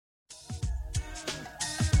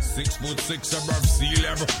6'6" above sea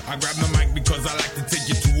level. I grab the mic because I like to take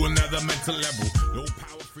you to another mental level. Low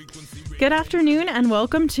power frequency. Good afternoon and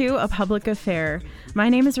welcome to A Public Affair. My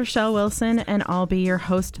name is Rochelle Wilson and I'll be your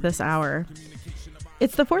host this hour.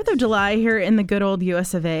 It's the 4th of July here in the good old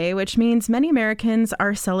US of A, which means many Americans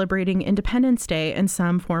are celebrating Independence Day in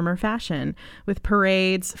some form or fashion, with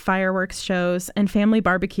parades, fireworks shows, and family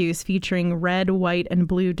barbecues featuring red, white, and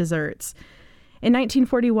blue desserts. In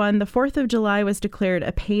 1941, the 4th of July was declared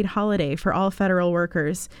a paid holiday for all federal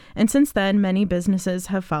workers, and since then, many businesses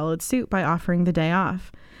have followed suit by offering the day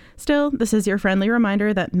off. Still, this is your friendly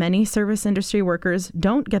reminder that many service industry workers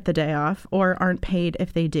don't get the day off or aren't paid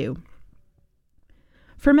if they do.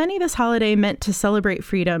 For many, this holiday meant to celebrate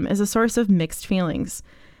freedom is a source of mixed feelings.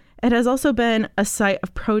 It has also been a site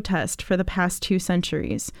of protest for the past 2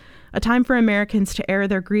 centuries, a time for Americans to air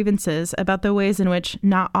their grievances about the ways in which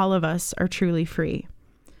not all of us are truly free.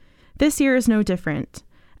 This year is no different.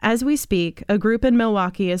 As we speak, a group in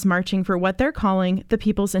Milwaukee is marching for what they're calling the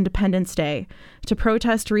People's Independence Day to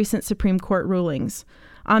protest recent Supreme Court rulings.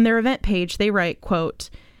 On their event page, they write,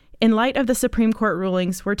 quote, "In light of the Supreme Court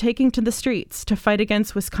rulings, we're taking to the streets to fight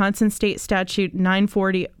against Wisconsin State Statute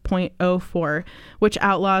 940.04, which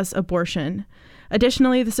outlaws abortion.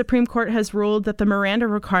 Additionally, the Supreme Court has ruled that the Miranda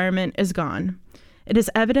requirement is gone. It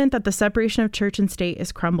is evident that the separation of church and state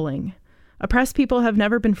is crumbling. Oppressed people have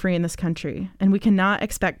never been free in this country, and we cannot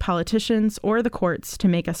expect politicians or the courts to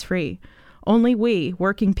make us free. Only we,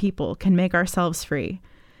 working people, can make ourselves free.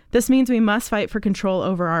 This means we must fight for control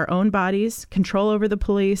over our own bodies, control over the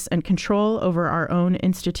police, and control over our own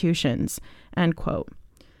institutions." End quote.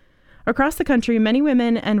 Across the country, many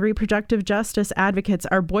women and reproductive justice advocates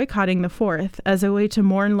are boycotting the 4th as a way to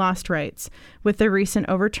mourn lost rights with the recent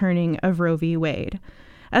overturning of Roe v. Wade.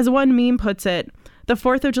 As one meme puts it, the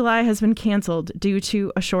 4th of July has been canceled due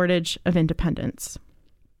to a shortage of independence.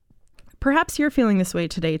 Perhaps you're feeling this way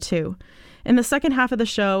today, too. In the second half of the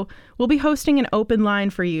show, we'll be hosting an open line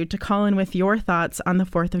for you to call in with your thoughts on the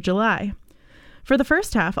 4th of July. For the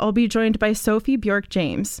first half, I'll be joined by Sophie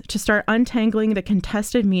Bjork-James to start untangling the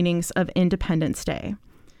contested meanings of Independence Day.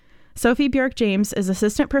 Sophie Bjork-James is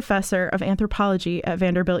assistant professor of anthropology at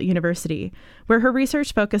Vanderbilt University, where her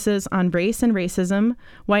research focuses on race and racism,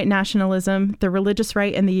 white nationalism, the religious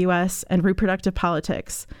right in the U.S., and reproductive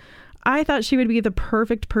politics. I thought she would be the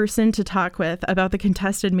perfect person to talk with about the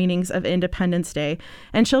contested meanings of Independence Day,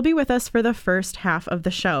 and she'll be with us for the first half of the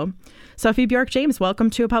show. Sophie Bjork-James, welcome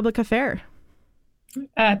to A Public Affair.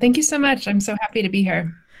 Thank you so much. I'm so happy to be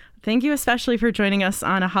here. Thank you especially for joining us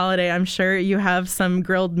on a holiday. I'm sure you have some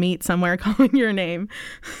grilled meat somewhere calling your name.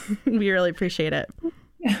 We really appreciate it.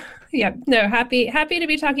 Yeah, no, happy to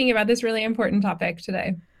be talking about this really important topic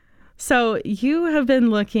today. So you have been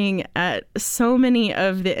looking at so many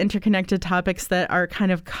of the interconnected topics that are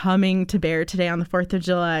kind of coming to bear today on the 4th of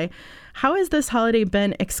July. How has this holiday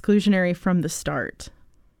been exclusionary from the start?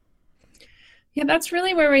 Yeah, that's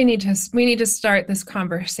really where we need to start this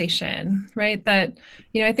conversation, right? That,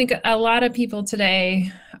 I think a lot of people today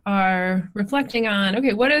are reflecting on,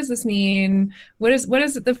 okay, what does this mean? What does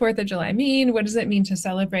the 4th of July mean? What does it mean to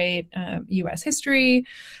celebrate U.S. history?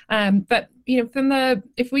 But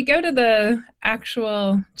if we go to the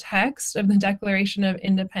actual text of the Declaration of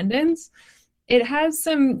Independence, it has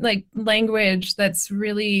some language that's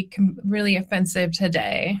really offensive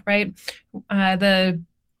today, right? The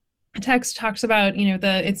text talks about,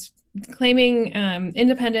 it's claiming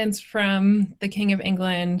independence from the King of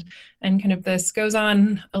England, and kind of this goes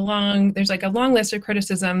on along, there's a long list of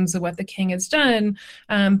criticisms of what the king has done,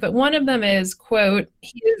 but one of them is, quote,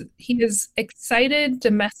 he has excited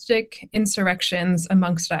domestic insurrections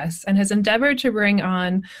amongst us and has endeavored to bring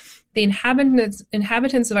on the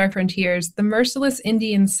inhabitants of our frontiers, the merciless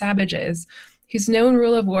Indian savages, whose known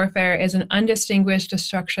rule of warfare is an undistinguished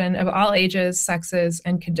destruction of all ages, sexes,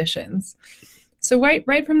 and conditions. So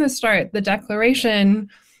right from the start, the Declaration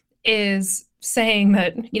is saying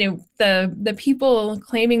that, the people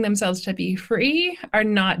claiming themselves to be free are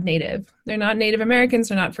not Native. They're not Native Americans,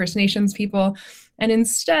 they're not First Nations people, and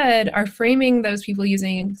instead are framing those people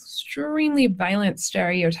using extremely violent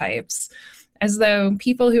stereotypes, as though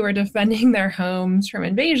people who are defending their homes from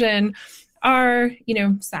invasion are,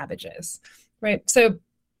 savages. Right. So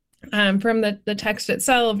from the text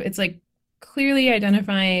itself, it's clearly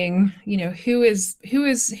identifying, who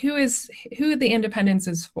the independence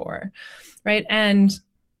is for. Right. And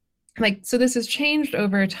so this has changed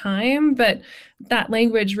over time, but that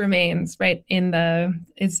language remains remains in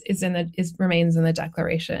the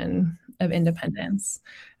Declaration of independence.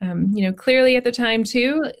 Clearly at the time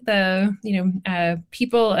too, the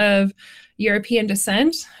people of European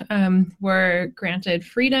descent were granted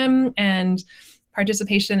freedom and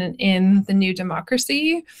participation in the new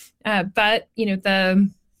democracy, but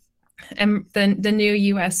the new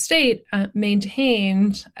U.S. state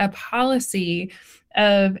maintained a policy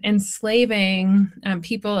of enslaving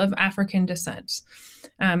people of African descent,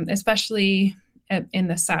 especially in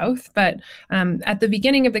the South, but at the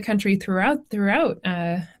beginning of the country throughout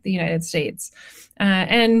the United States.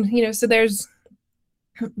 So there's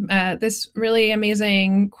this really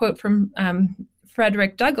amazing quote from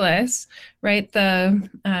Frederick Douglass, right?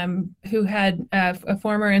 Who had a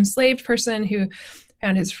former enslaved person who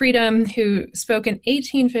found his freedom, who spoke in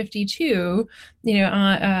 1852,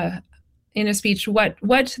 in a speech, what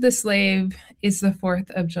to the slave is the 4th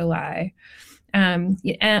of July,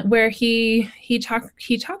 where he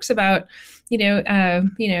talks about,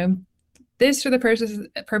 this for the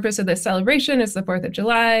purpose of this celebration is the 4th of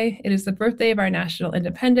July. It is the birthday of our national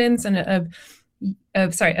independence and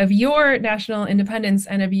of your national independence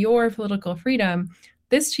and of your political freedom.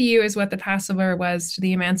 This to you is what the Passover was to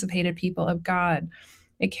the emancipated people of God.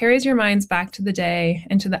 It carries your minds back to the day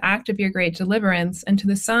and to the act of your great deliverance and to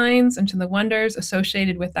the signs and to the wonders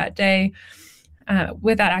associated with that day,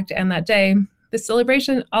 with that act and that day. The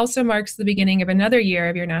celebration also marks the beginning of another year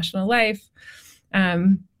of your national life.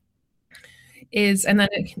 And then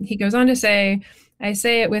he goes on to say, I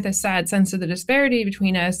say it with a sad sense of the disparity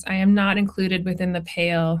between us. I am not included within the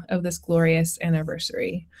pale of this glorious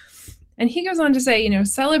anniversary. And he goes on to say,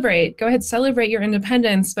 go ahead, celebrate your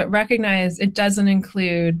independence, but recognize it doesn't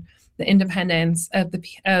include the independence of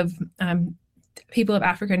people of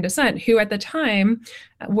African descent, who at the time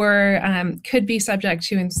could be subject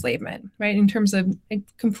to enslavement, right? In terms of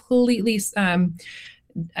completely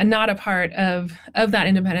not a part of that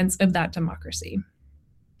independence, of that democracy.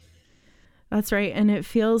 That's right. And it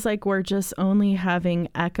feels like we're just only having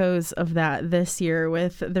echoes of that this year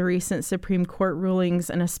with the recent Supreme Court rulings.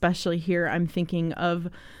 And especially here, I'm thinking of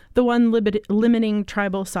the one limiting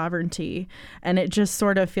tribal sovereignty. And it just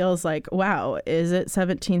sort of feels like, wow, is it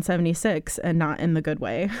 1776 and not in the good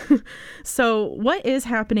way? So what is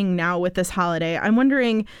happening now with this holiday? I'm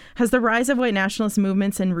wondering, has the rise of white nationalist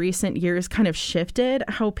movements in recent years kind of shifted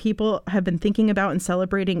how people have been thinking about and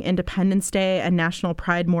celebrating Independence Day and national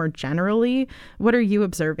pride more generally? What are you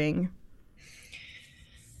observing?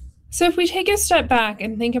 So if we take a step back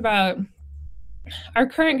and think about our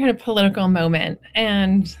current kind of political moment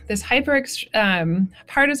and this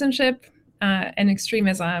partisanship and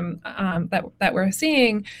extremism that we're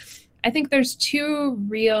seeing, I think there's two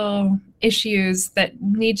real issues that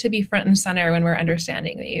need to be front and center when we're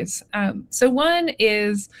understanding these. So one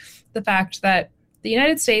is the fact that the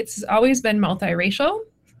United States has always been multiracial,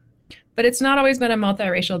 but it's not always been a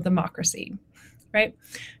multiracial democracy, right?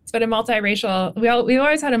 It's been a multiracial, we've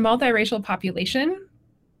always had a multiracial population,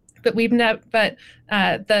 but the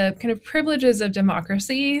kind of privileges of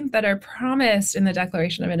democracy that are promised in the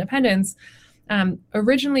Declaration of Independence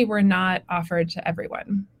originally were not offered to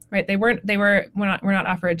everyone, right? Were not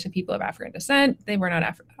offered to people of African descent. They were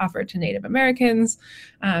not offered to Native Americans.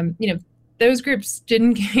 Those groups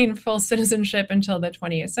didn't gain full citizenship until the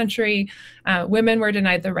 20th century. Women were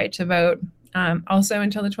denied the right to vote also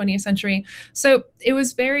until the 20th century. So it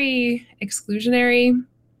was very exclusionary.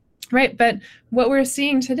 Right. But what we're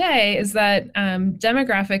seeing today is that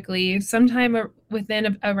demographically, sometime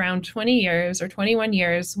within around 20 years or 21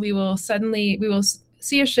 years, we will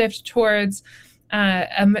see a shift towards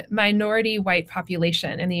a minority white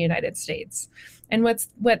population in the United States. And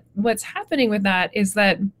what's happening with that is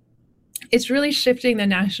that it's really shifting the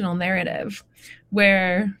national narrative,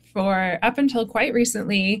 where for up until quite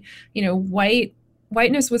recently,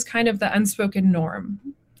 whiteness was kind of the unspoken norm,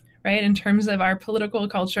 right? In terms of our political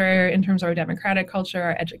culture, in terms of our democratic culture,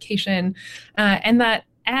 our education, and that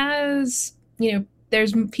as,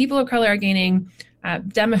 there's people of color are gaining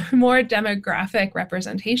more demographic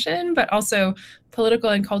representation, but also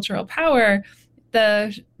political and cultural power,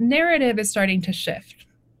 the narrative is starting to shift,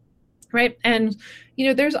 right? And,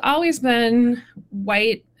 there's always been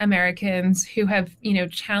white Americans who have,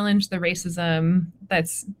 challenged the racism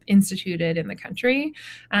that's instituted in the country.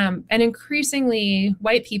 And increasingly,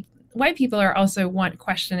 white people are also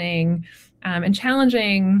questioning and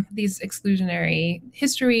challenging these exclusionary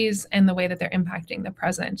histories and the way that they're impacting the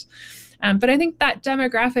present. But I think that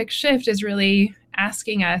demographic shift is really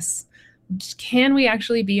asking us, can we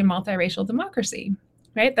actually be a multiracial democracy,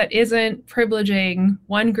 right? That isn't privileging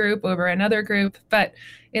one group over another group, but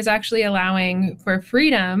is actually allowing for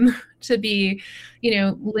freedom to be,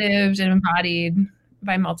 lived and embodied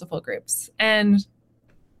by multiple groups. And,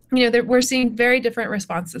 we're seeing very different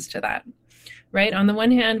responses to that, right? On the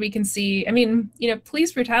one hand, we can see,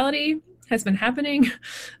 police brutality has been happening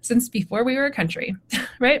since before we were a country,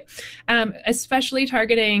 right? Especially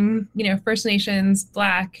targeting, First Nations,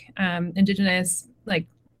 Black, Indigenous, like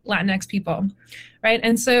Latinx people, right?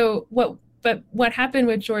 And so what happened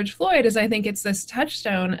with George Floyd is I think it's this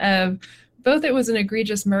touchstone of both it was an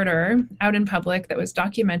egregious murder out in public that was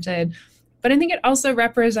documented, but I think it also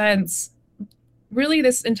represents really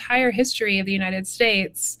this entire history of the United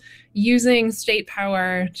States using state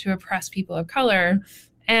power to oppress people of color,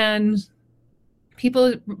 and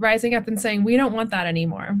people rising up and saying, we don't want that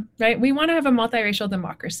anymore, right? We want to have a multiracial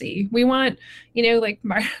democracy. We want, like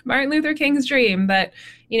Martin Luther King's dream that,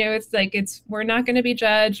 we're not going to be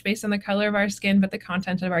judged based on the color of our skin, but the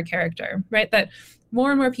content of our character, right? That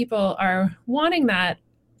more and more people are wanting that.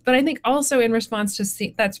 But I think also in response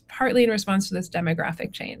to, that's partly in response to this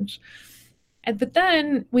demographic change. But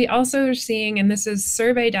then we also are seeing, and this is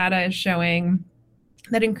survey data is showing,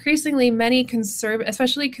 that increasingly many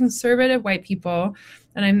especially conservative white people,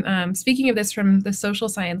 and I'm speaking of this from the social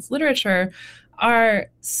science literature,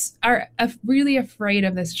 are really afraid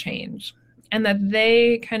of this change, and that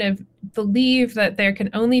they kind of believe that there can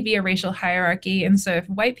only be a racial hierarchy. And so if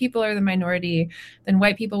white people are the minority, then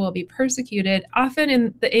white people will be persecuted,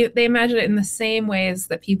 often they imagine it in the same ways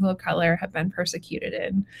that people of color have been persecuted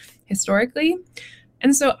in historically.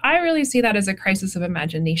 And so I really see that as a crisis of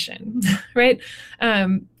imagination, right?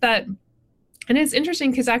 And it's interesting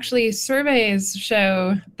because actually surveys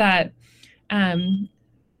show that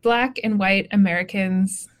Black and white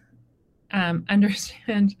Americans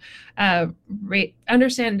understand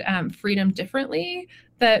freedom differently.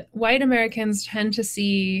 That white Americans tend to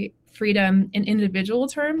see freedom in individual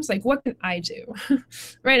terms, like what can I do,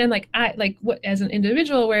 right? And what as an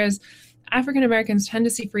individual, whereas African Americans tend to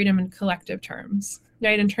see freedom in collective terms,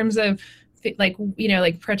 right? In terms of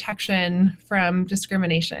protection from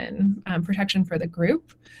discrimination, protection for the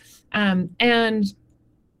group. And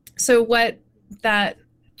so what that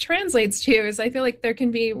translates to is I feel like there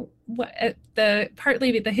can be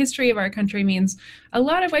partly the history of our country means a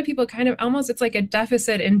lot of white people kind of almost, it's like a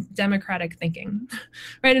deficit in democratic thinking,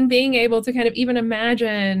 right? And being able to kind of even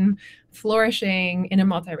imagine flourishing in a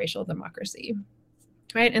multiracial democracy,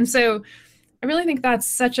 right? And so I really think that's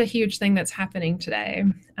such a huge thing that's happening today.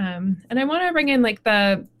 And I want to bring in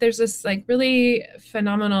there's this really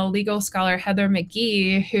phenomenal legal scholar, Heather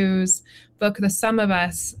McGhee, whose book, The Sum of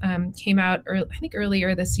Us, came out I think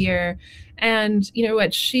earlier this year. And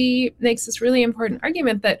what she makes this really important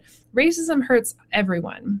argument that racism hurts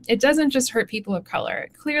everyone. It doesn't just hurt people of color.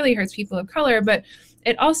 It clearly hurts people of color, but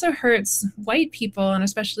it also hurts white people, and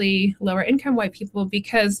especially lower income white people,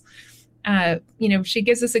 because she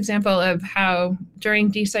gives this example of how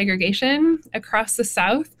during desegregation across the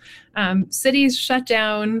South, cities shut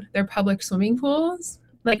down their public swimming pools,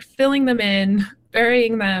 filling them in,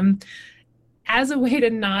 burying them, as a way to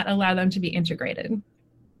not allow them to be integrated,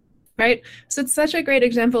 right? So it's such a great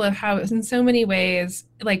example of how in so many ways,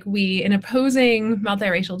 in opposing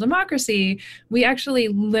multiracial democracy, we actually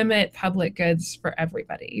limit public goods for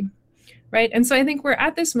everybody. Right. And so I think we're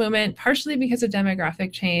at this moment, partially because of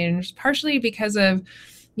demographic change, partially because of,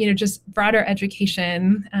 just broader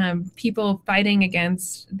education, people fighting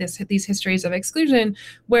against these histories of exclusion,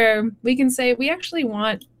 where we can say we actually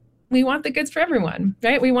want the goods for everyone,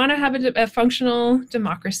 right? We want to have a functional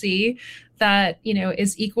democracy that,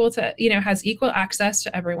 is equal to, has equal access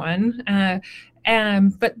to everyone.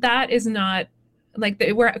 But that is not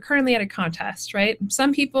we're currently at a contest, right?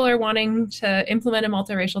 Some people are wanting to implement a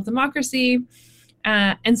multiracial democracy,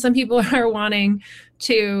 and some people are wanting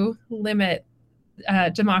to limit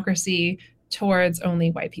democracy towards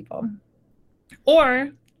only white people,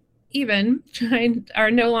 or even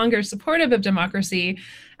are no longer supportive of democracy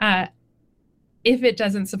if it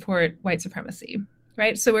doesn't support white supremacy,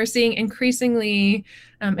 right? So we're seeing increasingly,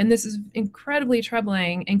 and this is incredibly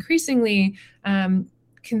troubling, increasingly,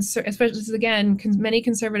 especially again, many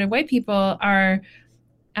conservative white people are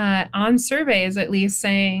on surveys at least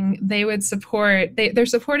saying they would they're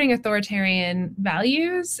supporting authoritarian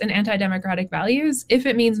values and anti-democratic values if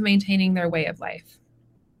it means maintaining their way of life,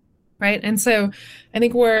 right? And so I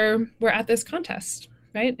think we're at this contest,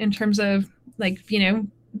 right? In terms of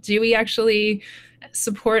do we actually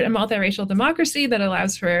support a multiracial democracy that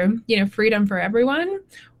allows for, freedom for everyone,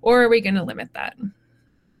 or are we going to limit that?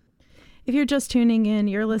 If you're just tuning in,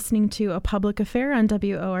 you're listening to A Public Affair on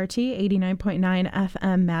WORT 89.9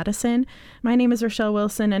 FM Madison. My name is Rochelle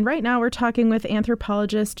Wilson, and right now we're talking with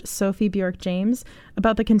anthropologist Sophie Bjork James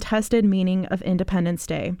about the contested meaning of Independence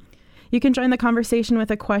Day. You can join the conversation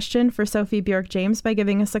with a question for Sophie Bjork-James by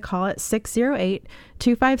giving us a call at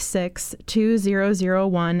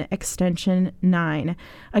 608-256-2001, extension 9.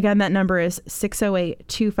 Again, that number is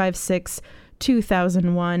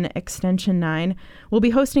 608-256-2001, extension 9. We'll be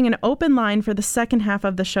hosting an open line for the second half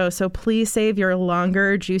of the show, so please save your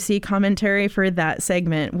longer, juicy commentary for that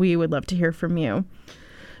segment. We would love to hear from you.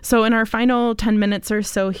 So in our final 10 minutes or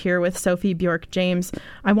so here with Sophie Bjork-James,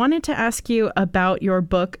 I wanted to ask you about your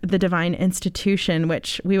book, The Divine Institution,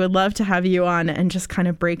 which we would love to have you on and just kind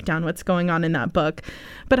of break down what's going on in that book.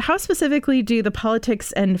 But how specifically do the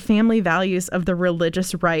politics and family values of the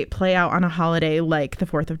religious right play out on a holiday like the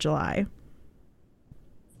 4th of July?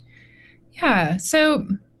 Yeah, so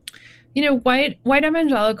white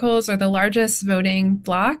evangelicals are the largest voting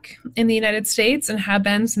bloc in the United States and have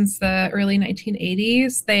been since the early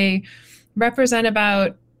 1980s. They represent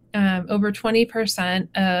about over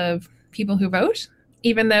 20% of people who vote,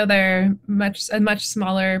 even though they're a much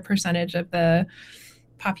smaller percentage of the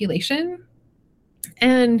population.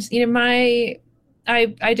 And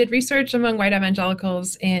I did research among white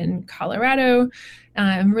evangelicals in Colorado,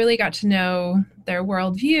 and really got to know their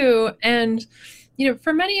worldview. And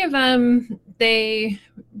for many of them, they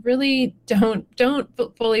really don't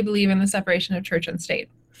fully believe in the separation of church and state.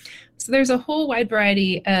 So there's a whole wide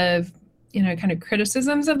variety of, kind of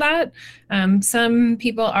criticisms of that. Some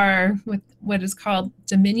people are with what is called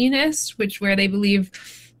dominionist, where they believe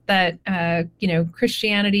that,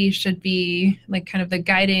 Christianity should be like kind of the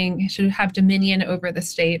guiding, should have dominion over the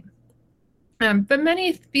state. But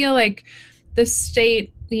many feel like the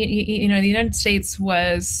state, the United States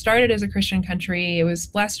was started as a Christian country. It was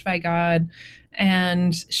blessed by God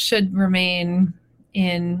and should remain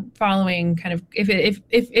in following kind of, if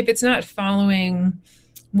it's not following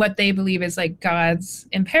what they believe is like God's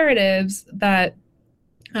imperatives, that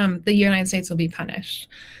the United States will be punished.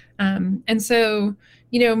 And so,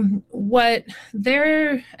 the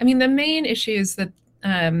main issues that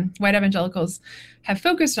white evangelicals have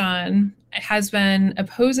focused on has been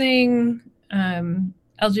opposing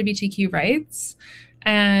LGBTQ rights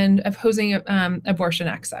and opposing abortion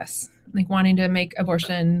access, like wanting to make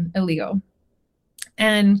abortion illegal.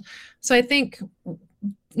 And so I think,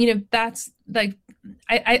 that's like,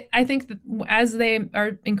 I think that as they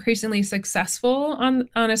are increasingly successful on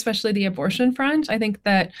especially the abortion front, I think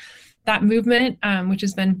that movement, which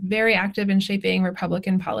has been very active in shaping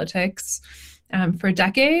Republican politics for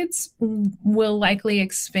decades, will likely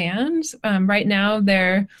expand. Right now,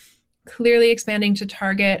 they're clearly expanding to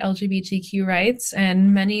target LGBTQ rights,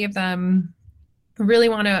 and many of them really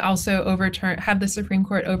want to also have the Supreme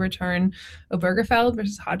Court overturn Obergefell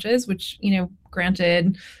versus Hodges, which,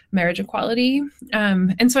 granted marriage equality.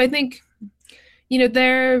 And so I think,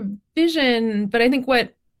 their vision, but I think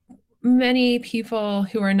what many people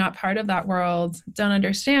who are not part of that world don't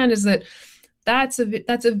understand is that that's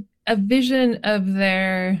a vision of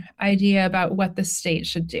their idea about what the state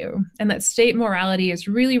should do. And that state morality is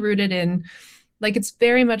really rooted in, it's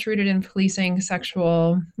very much rooted in policing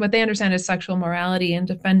what they understand as sexual morality and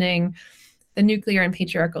defending the nuclear and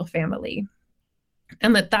patriarchal family.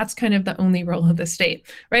 And that's kind of the only role of the state,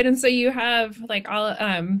 right? And so you have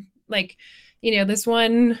this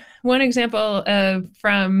one example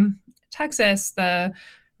from Texas, the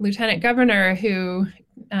lieutenant governor who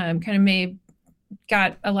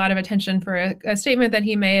got a lot of attention for a statement that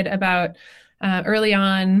he made about early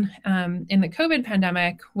on in the COVID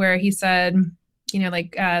pandemic, where he said,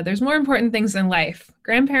 there's more important things in life.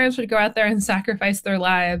 Grandparents should go out there and sacrifice their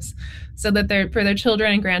lives so that for their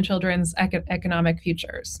children and grandchildren's economic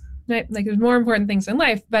futures. Right? There's more important things in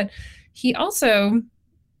life, but he also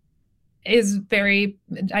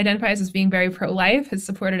identifies as being very pro-life, has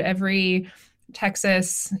supported every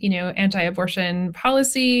Texas, anti-abortion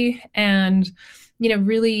policy, and,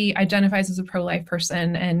 really identifies as a pro-life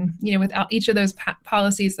person. And, with each of those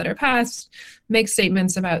policies that are passed, makes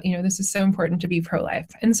statements about, this is so important to be pro-life.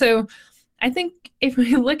 And so I think if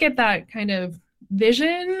we look at that kind of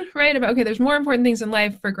vision, right, about, okay, there's more important things in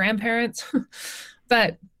life for grandparents,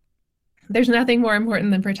 but there's nothing more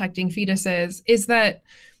important than protecting fetuses, is that,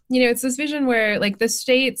 it's this vision where the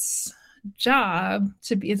state's job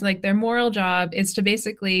is their moral job is to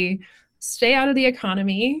basically stay out of the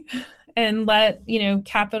economy and let,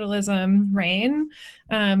 capitalism reign,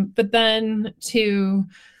 but then to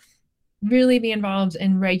really be involved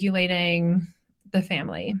in regulating the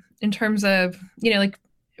family in terms of,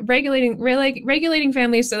 regulating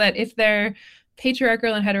families so that if they're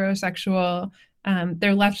patriarchal and heterosexual,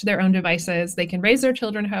 they're left to their own devices. They can raise their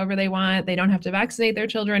children however they want. They don't have to vaccinate their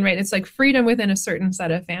children, right? It's freedom within a certain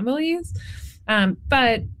set of families,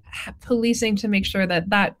 but policing to make sure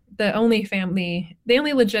that the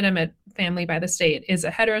only legitimate family by the state is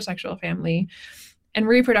a heterosexual family, and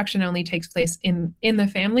reproduction only takes place in the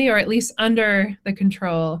family, or at least under the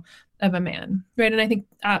control of a man, right? And I think,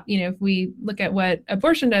 if we look at what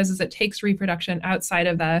abortion does, is it takes reproduction outside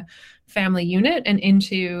of the family unit and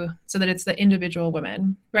so that it's the individual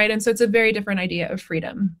woman, right? And so it's a very different idea of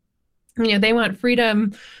freedom. They want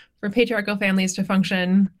freedom for patriarchal families to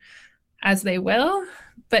function as they will,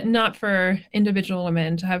 but not for individual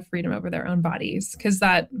women to have freedom over their own bodies, because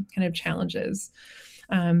that kind of challenges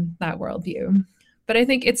that worldview. But I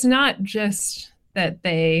think it's not just that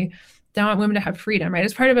they don't want women to have freedom, right?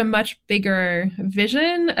 It's part of a much bigger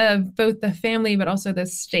vision of both the family, but also the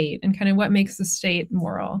state, and kind of what makes the state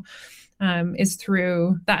moral is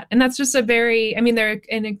through that. And that's just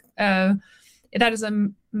that is a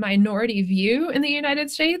minority view in the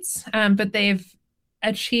United States, but they've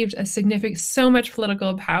achieved so much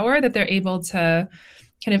political power that they're able to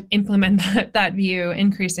kind of implement that view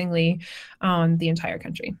increasingly on the entire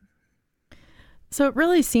country. So it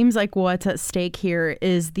really seems like what's at stake here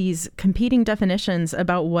is these competing definitions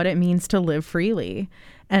about what it means to live freely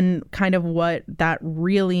and kind of what that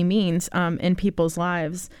really means in people's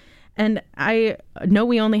lives. And I know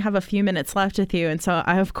we only have a few minutes left with you, and so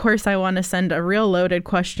I want to send a real loaded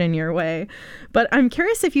question your way. But I'm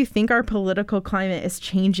curious if you think our political climate is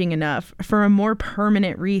changing enough for a more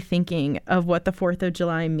permanent rethinking of what the 4th of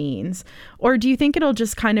July means? Or do you think it'll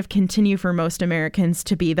just kind of continue for most Americans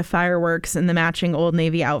to be the fireworks and the matching Old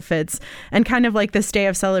Navy outfits and kind of like this day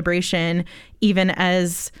of celebration, even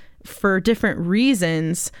as for different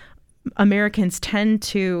reasons, Americans tend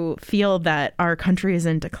to feel that our country is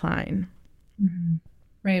in decline? Mm-hmm.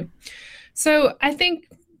 Right. So I think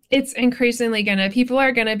it's people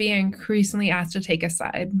are going to be increasingly asked to take a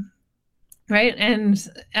side. Right. And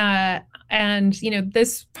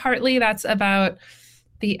this partly that's about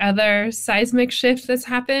the other seismic shift that's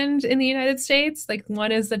happened in the United States. Like,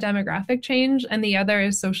 one is the demographic change, and the other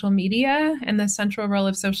is social media and the central role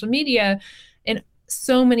of social media in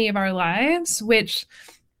so many of our lives, which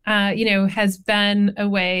has been a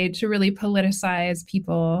way to really politicize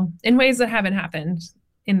people in ways that haven't happened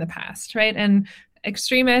in the past, right? And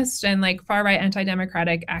extremists and far-right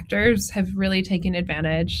anti-democratic actors have really taken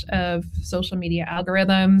advantage of social media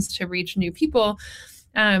algorithms to reach new people.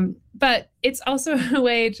 But it's also a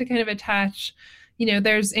way to kind of attach,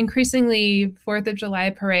 there's increasingly 4th of July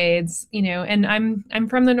parades, and I'm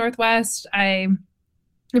from the Northwest. I'm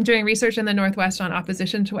doing research in the Northwest on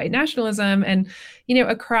opposition to white nationalism. And,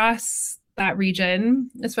 across that region,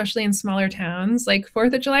 especially in smaller towns,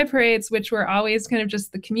 4th of July parades, which were always kind of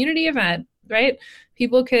just the community event, right?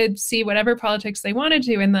 People could see whatever politics they wanted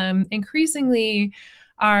to in them, increasingly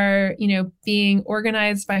are, being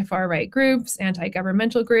organized by far-right groups,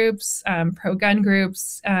 anti-governmental groups, pro-gun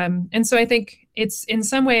groups. And so I think it's in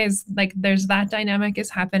some ways there's that dynamic is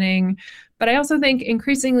happening. But I also think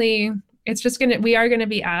increasingly, we are going to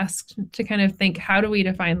be asked to kind of think, how do we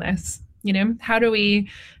define this? How do we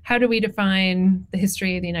define the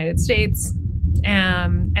history of the United States?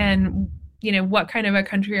 And what kind of a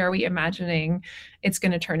country are we imagining it's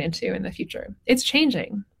going to turn into in the future? It's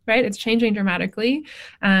changing, right? It's changing dramatically.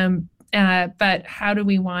 But what do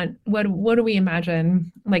we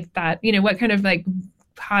imagine that? What kind of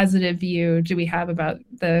positive view do we have about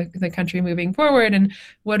the country moving forward? And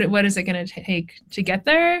what is it going to take to get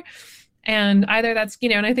there? And either that's,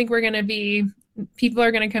 and I think people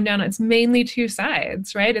are going to come down. It's mainly two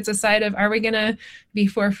sides, right? It's a side of, are we going to be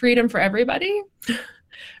for freedom for everybody,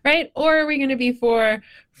 right? Or are we going to be for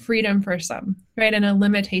freedom for some, right? And a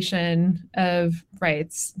limitation of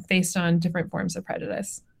rights based on different forms of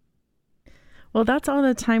prejudice. Well, that's all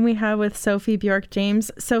the time we have with Sophie Bjork-James.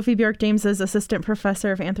 Sophie Bjork-James is Assistant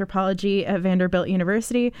Professor of Anthropology at Vanderbilt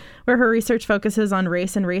University, where her research focuses on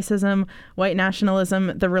race and racism, white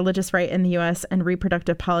nationalism, the religious right in the U.S., and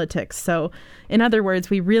reproductive politics. So, in other words,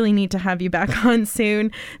 we really need to have you back on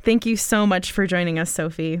soon. Thank you so much for joining us,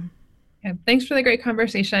 Sophie. Yeah, thanks for the great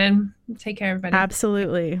conversation. Take care, everybody.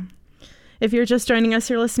 Absolutely. If you're just joining us,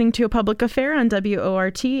 you're listening to A Public Affair on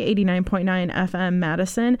WORT 89.9 FM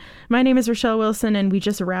Madison. My name is Rochelle Wilson, and we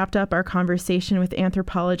just wrapped up our conversation with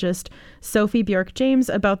anthropologist Sophie Bjork-James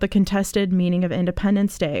about the contested meaning of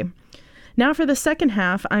Independence Day. Now for the second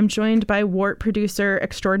half, I'm joined by WORT producer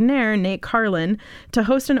extraordinaire Nate Carlin to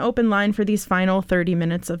host an open line for these final 30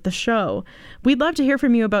 minutes of the show. We'd love to hear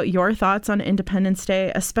from you about your thoughts on Independence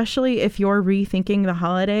Day, especially if you're rethinking the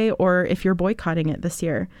holiday or if you're boycotting it this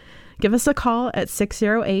year. Give us a call at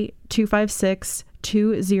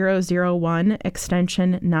 608-256-2001,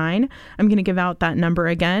 extension 9. I'm going to give out that number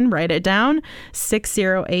again. Write it down,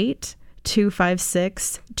 608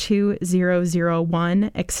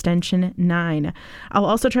 256-2001, extension 9. I'll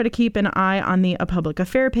also try to keep an eye on the A Public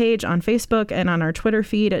Affair page on Facebook and on our Twitter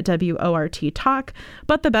feed at WORT Talk,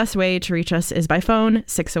 but the best way to reach us is by phone,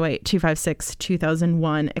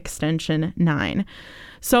 608-256-2001, extension 9.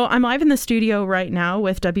 So I'm live in the studio right now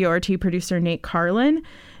with WORT producer Nate Carlin.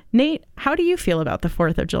 Nate, how do you feel about the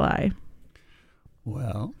 4th of July?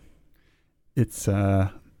 Well, it's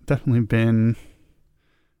definitely been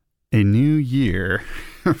a new year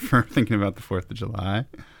for thinking about the 4th of July.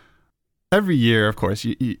 Every year, of course,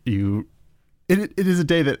 it is a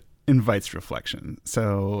day that invites reflection.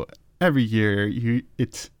 So every year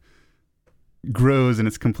it grows in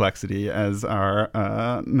its complexity as our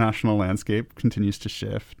national landscape continues to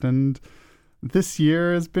shift. And this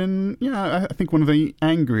year has been, I think one of the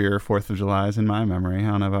angrier 4th of Julys in my memory.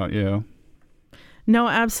 I don't know about you. No,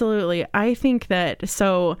 absolutely. I think that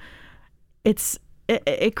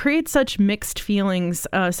it creates such mixed feelings.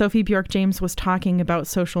 Sophie Bjork-James was talking about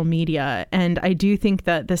social media, and I do think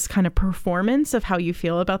that this kind of performance of how you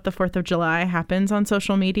feel about the 4th of July happens on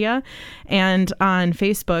social media. And on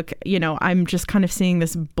Facebook, I'm just kind of seeing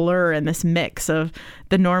this blur and this mix of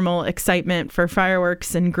the normal excitement for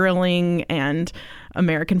fireworks and grilling and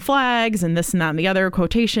American flags and this and that and the other,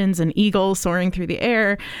 quotations and eagles soaring through the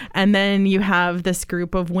air. And then you have this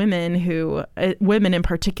group of women women in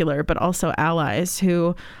particular, but also allies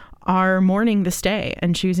who are mourning this day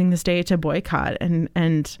and choosing this day to boycott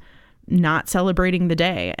and not celebrating the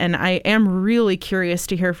day. And I am really curious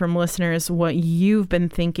to hear from listeners what you've been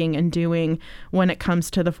thinking and doing when it comes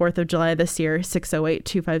to the 4th of July this year,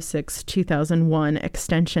 608-256-2001,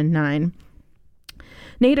 extension 9.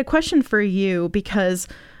 Nate, a question for you, because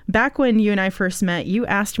back when you and I first met, you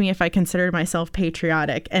asked me if I considered myself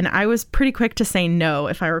patriotic, and I was pretty quick to say no,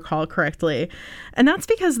 if I recall correctly. And that's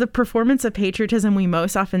because the performance of patriotism we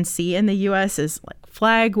most often see in the U.S. is like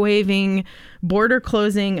flag waving, border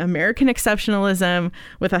closing, American exceptionalism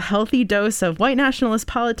with a healthy dose of white nationalist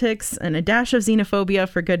politics and a dash of xenophobia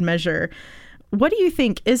for good measure. What do you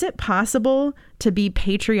think? Is it possible to be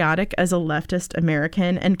patriotic as a leftist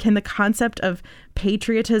American? And can the concept of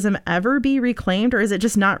patriotism ever be reclaimed, or is it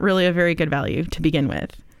just not really a very good value to begin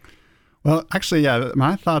with? Well, actually, yeah,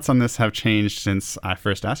 my thoughts on this have changed since I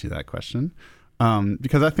first asked you that question.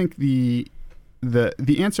 Because I think the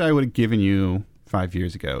answer I would have given you 5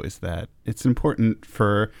 years ago is that it's important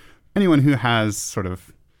for anyone who has sort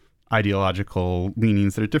of ideological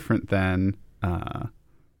leanings that are different than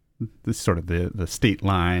this sort of the state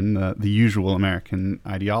line, the usual American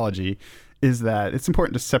ideology, is that it's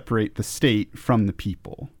important to separate the state from the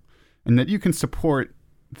people, and that you can support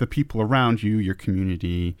the people around you, your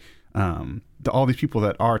community, all these people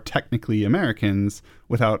that are technically Americans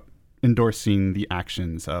without endorsing the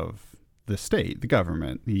actions of the state, the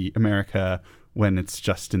government, the America when it's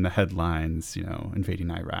just in the headlines,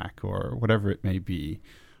 invading Iraq or whatever it may be.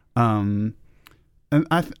 So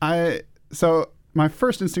my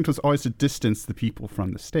first instinct was always to distance the people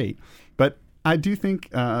from the state. But I do think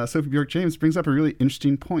Sophie Bjork-James brings up a really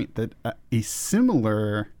interesting point that a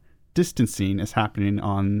similar distancing is happening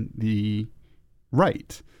on the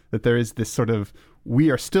right, that there is this sort of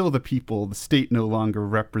we are still the people, the state no longer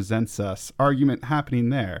represents us argument happening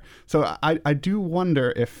there. So I do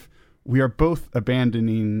wonder if we are both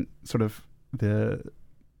abandoning sort of the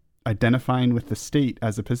identifying with the state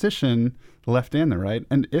as a position, the left and the right.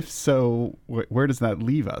 And if so, where does that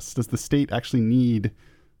leave us? Does the state actually need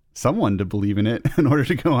someone to believe in it in order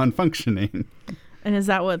to go on functioning? And is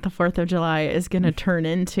that what the 4th of July is going to turn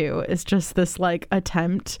into? Is just this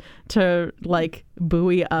attempt to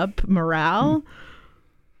buoy up morale?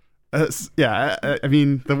 I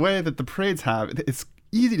mean, the way that the parades it's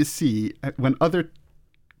easy to see when other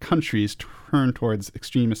countries turn towards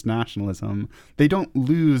extremist nationalism, they don't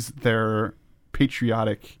lose their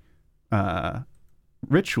patriotic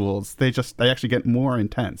rituals. They actually get more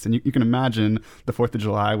intense. And you can imagine the 4th of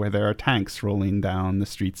July where there are tanks rolling down the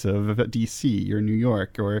streets of DC or New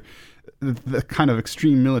York, or the kind of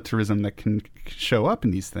extreme militarism that can show up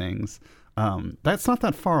in these things. That's not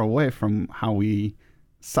that far away from how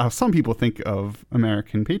some people think of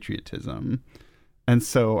American patriotism. And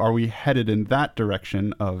so are we headed in that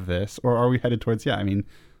direction of this, or are we headed towards,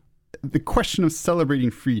 the question of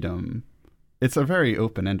celebrating freedom, it's a very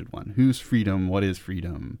open-ended one. Whose freedom? What is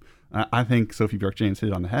freedom? I think Sophie Bjork-James hit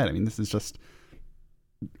it on the head. I mean, this is just,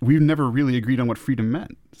 we've never really agreed on what freedom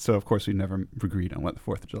meant. So, of course, we've never agreed on what the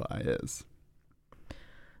 4th of July is.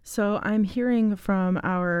 So I'm hearing from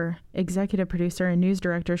our executive producer and news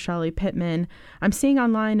director, Shali Pittman. I'm seeing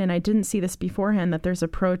online, and I didn't see this beforehand, that there's a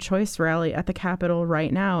pro-choice rally at the Capitol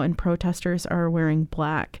right now, and protesters are wearing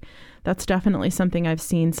black. That's definitely something I've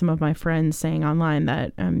seen some of my friends saying online,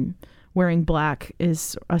 that wearing black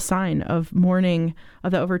is a sign of mourning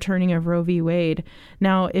of the overturning of Roe v. Wade.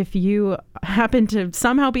 Now, if you happen to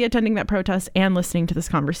somehow be attending that protest and listening to this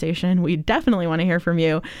conversation, we definitely want to hear from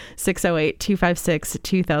you.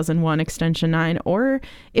 608-256-2001 extension 9, or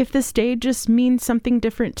if this day just means something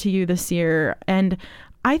different to you this year. And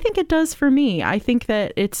I think it does for me. I think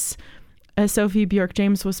that it's, as Sophie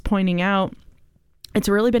Bjork-James was pointing out, it's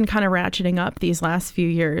really been kind of ratcheting up these last few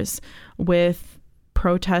years with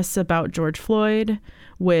protests about George Floyd,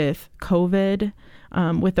 with COVID,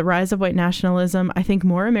 with the rise of white nationalism. I think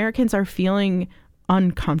more Americans are feeling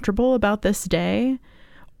uncomfortable about this day,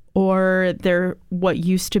 or they're what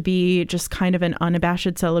used to be just kind of an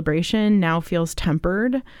unabashed celebration now feels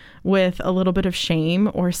tempered with a little bit of shame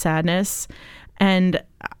or sadness. And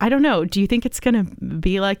I don't know, do you think it's going to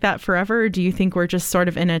be like that forever, or do you think we're just sort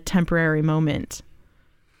of in a temporary moment?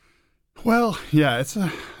 Well, yeah,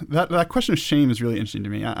 that question of shame is really interesting to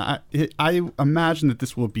me. I imagine that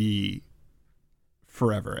this will be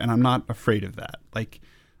forever, and I'm not afraid of that. Like,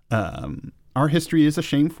 our history is a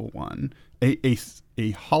shameful one.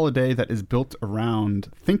 A holiday that is built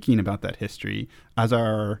around thinking about that history, as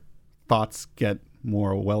our thoughts get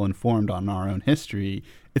more well informed on our own history,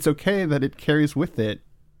 it's okay that it carries with it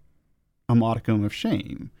a modicum of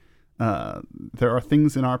shame. There are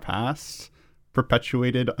things in our past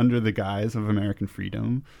perpetuated under the guise of American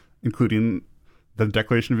freedom, including the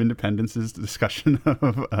Declaration of Independence's discussion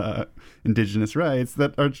of indigenous rights,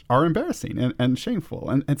 that are embarrassing and shameful.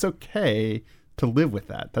 And it's okay to live with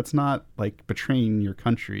that. That's not like betraying your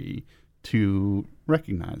country to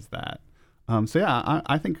recognize that. So yeah,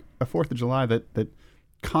 I think a 4th of July that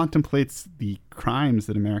contemplates the crimes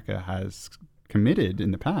that America has committed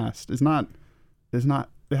in the past it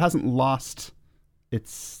hasn't lost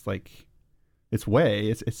its way.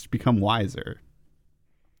 It's become wiser.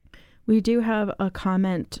 We do have a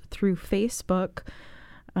comment through Facebook.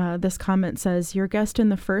 This comment says, your guest in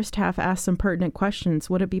the first half asked some pertinent questions.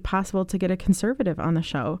 Would it be possible to get a conservative on the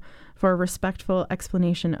show for a respectful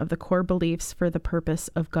explanation of the core beliefs for the purpose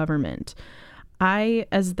of government? I,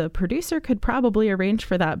 as the producer, could probably arrange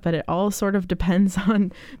for that, but it all sort of depends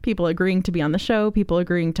on people agreeing to be on the show, people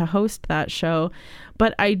agreeing to host that show.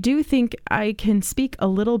 But I do think I can speak a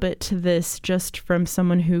little bit to this just from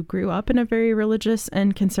someone who grew up in a very religious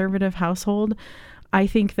and conservative household. I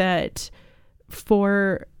think that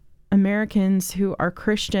for Americans who are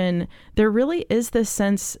Christian, there really is this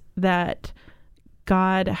sense that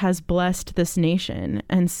God has blessed this nation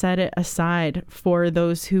and set it aside for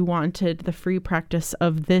those who wanted the free practice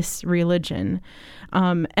of this religion.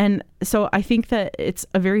 And so I think that it's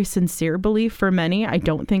a very sincere belief for many. I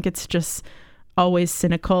don't think it's just always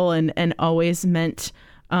cynical and always meant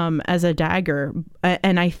as a dagger.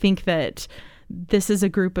 And I think that this is a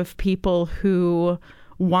group of people who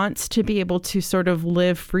wants to be able to sort of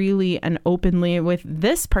live freely and openly with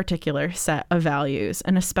this particular set of values,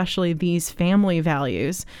 and especially these family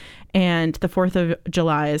values. And the 4th of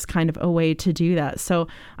July is kind of a way to do that. So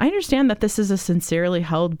I understand that this is a sincerely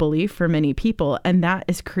held belief for many people, and that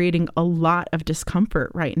is creating a lot of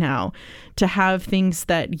discomfort right now, to have things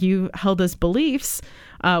that you held as beliefs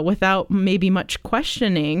without maybe much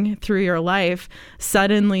questioning through your life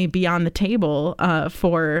suddenly be on the table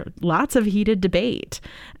for lots of heated debate.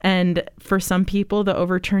 And for some people, the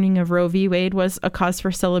overturning of Roe v. Wade was a cause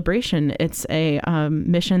for celebration. It's a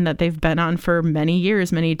mission that they've been on for many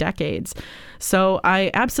years, many decades. So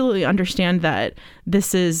I absolutely understand that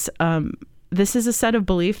this is a set of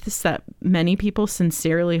beliefs that many people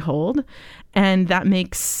sincerely hold. And that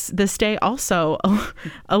makes this day also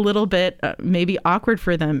a little bit maybe awkward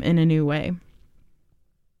for them in a new way.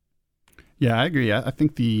 Yeah, I agree. I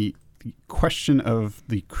think the question of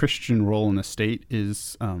the Christian role in the state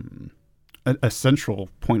is a central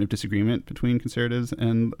point of disagreement between conservatives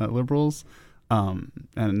and liberals.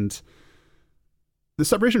 And the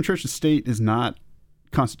separation of church and state is not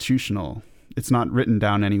constitutional. It's not written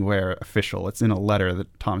down anywhere official. It's in a letter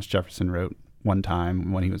that Thomas Jefferson wrote one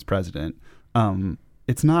time when he was president.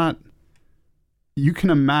 It's not, you can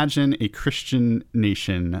imagine a Christian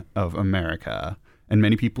nation of America, and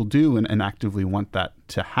many people do and actively want that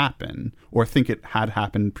to happen, or think it had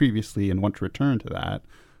happened previously and want to return to that.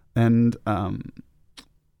 And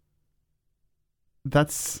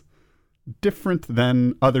that's different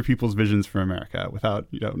than other people's visions for America, without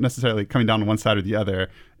necessarily coming down on one side or the other.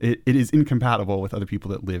 It is incompatible with other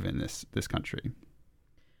people that live in this country.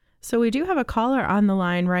 So we do have a caller on the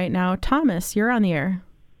line right now. Thomas, you're on the air.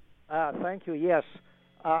 Thank you. Yes.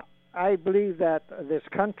 I believe that this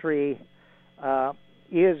country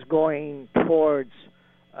is going towards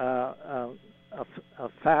a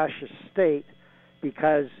fascist state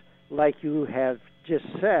because, like you have just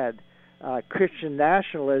said, Christian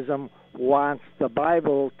nationalism wants the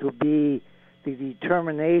Bible to be the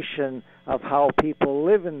determination of how people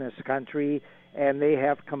live in this country, and they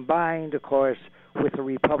have combined, of course, with the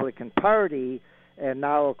Republican Party, and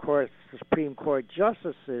now, of course, the Supreme Court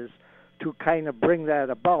justices to kind of bring that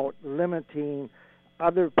about, limiting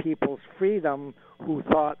other people's freedom who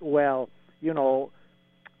thought, well, you know,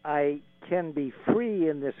 I can be free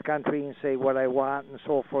in this country and say what I want and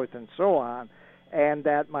so forth and so on, and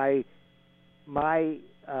that my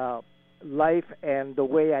life and the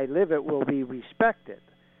way I live it will be respected,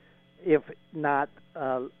 if not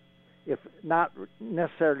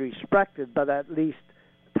necessarily respected, but at least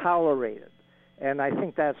tolerated. And I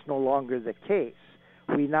think that's no longer the case.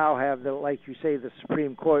 We now have, like you say, the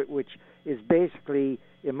Supreme Court, which is basically,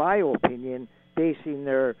 in my opinion, basing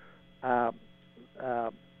their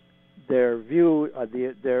view,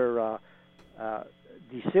 their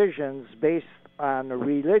decisions based on a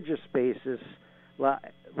religious basis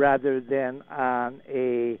rather than on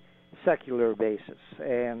a secular basis.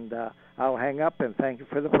 And I'll hang up and thank you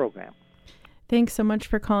for the program. Thanks so much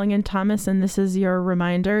for calling in, Thomas. And this is your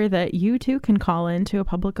reminder that you too can call in to A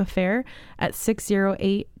Public Affair at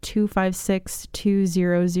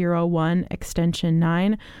 608-256-2001, extension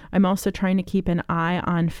 9. I'm also trying to keep an eye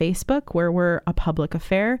on Facebook, where we're A Public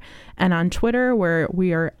Affair, and on Twitter, where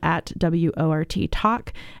we are at WORT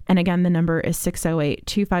Talk. And again, the number is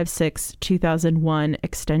 608-256-2001,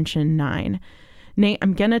 extension 9. Nate,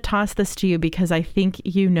 I'm going to toss this to you because I think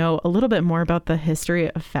you know a little bit more about the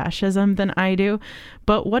history of fascism than I do.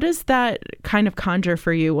 But what does that kind of conjure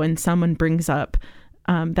for you when someone brings up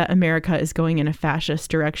that America is going in a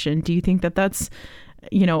fascist direction? Do you think that that's,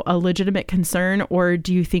 you know, a legitimate concern, or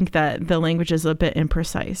do you think that the language is a bit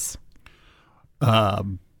imprecise?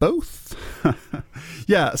 Both.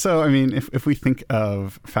 Yeah. So, I mean, if we think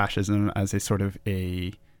of fascism as a sort of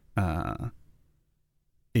a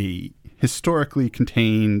historically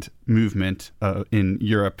contained movement in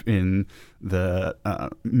Europe in the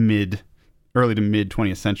early to mid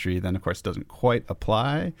 20th century, then of course it doesn't quite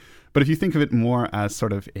apply. But if you think of it more as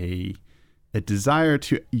sort of a desire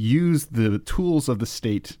to use the tools of the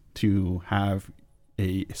state to have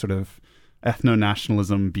a sort of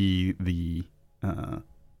ethno-nationalism be the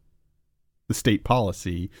state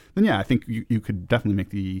policy, then yeah, I think you could definitely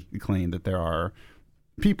make the claim that there are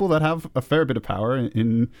people that have a fair bit of power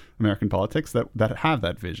in American politics that have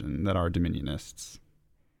that vision, that are dominionists.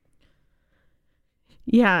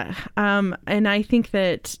 Yeah. And I think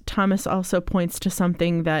that Thomas also points to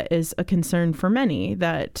something that is a concern for many,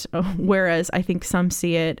 that whereas I think some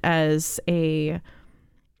see it as a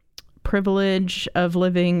privilege of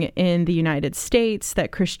living in the United States,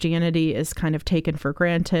 that Christianity is kind of taken for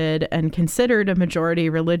granted and considered a majority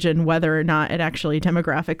religion, whether or not it actually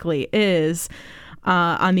demographically is.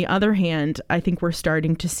 On the other hand, I think we're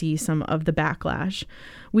starting to see some of the backlash.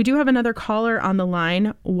 We do have another caller on the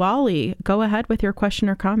line. Wally, go ahead with your question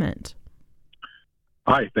or comment.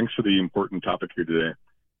 Hi, thanks for the important topic here today.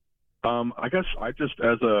 I guess I just,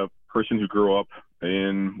 as a person who grew up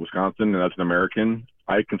in Wisconsin and as an American,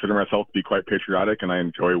 I consider myself to be quite patriotic, and I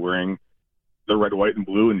enjoy wearing the red, white, and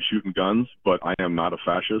blue and shooting guns, but I am not a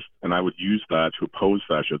fascist, and I would use that to oppose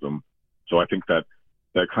fascism. So I think that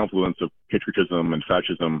confluence of patriotism and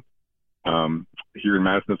fascism, here in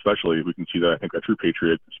Madison especially, we can see that I think a true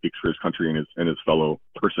patriot speaks for his country and his fellow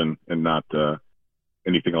person, and not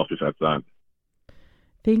anything else besides that.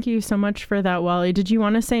 Thank you so much for that, Wally. Did you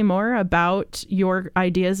want to say more about your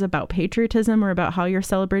ideas about patriotism or about how you're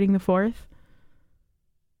celebrating the 4th?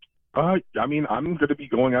 I mean, I'm going to be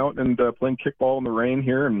going out and playing kickball in the rain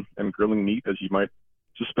here and grilling meat, as you might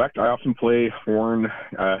suspect. I often play horn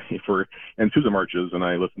for Antifa marches, and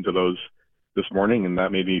I listened to those this morning, and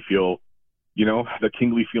that made me feel, you know, the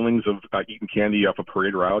tingly feelings of eating candy off a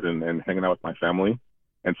parade route and hanging out with my family.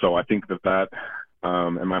 And so I think that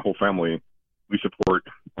and my whole family, we support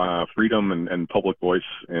freedom and public voice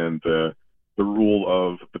and the rule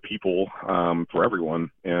of the people for everyone.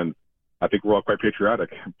 And I think we're all quite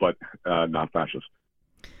patriotic, but not fascist.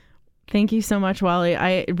 Thank you so much, Wally.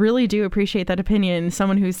 I really do appreciate that opinion,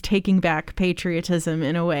 someone who's taking back patriotism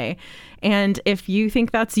in a way. And if you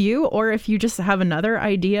think that's you, or if you just have another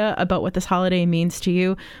idea about what this holiday means to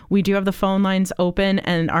you, we do have the phone lines open,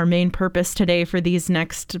 and our main purpose today for these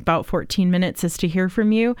next about 14 minutes is to hear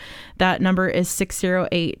from you. That number is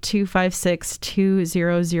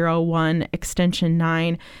 608-256-2001, extension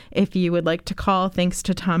 9. If you would like to call, thanks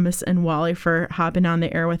to Thomas and Wally for hopping on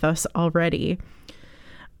the air with us already.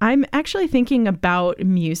 I'm actually thinking about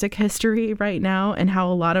music history right now and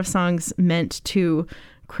how a lot of songs meant to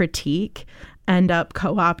critique end up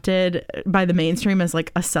co-opted by the mainstream as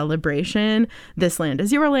like a celebration. This Land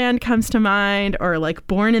Is Your Land comes to mind, or like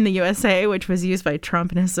Born in the USA, which was used by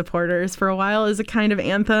Trump and his supporters for a while as a kind of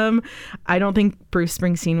anthem. I don't think Bruce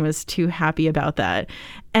Springsteen was too happy about that.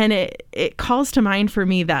 And it calls to mind for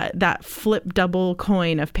me that flip double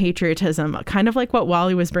coin of patriotism, kind of like what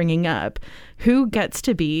Wally was bringing up. Who gets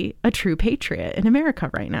to be a true patriot in America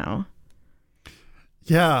right now?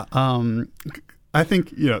 Yeah, I think,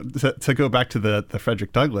 to go back to the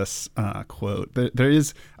Frederick Douglass quote, there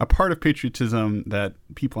is a part of patriotism that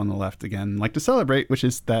people on the left, again, like to celebrate, which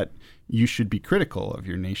is that you should be critical of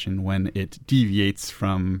your nation when it deviates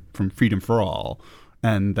from freedom for all.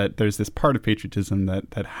 And that there's this part of patriotism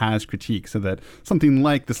that has critique, so that something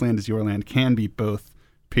like This Land Is Your Land can be both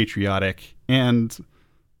patriotic and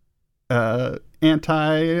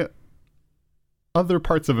anti other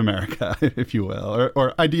parts of America, if you will,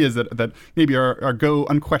 or ideas that maybe are go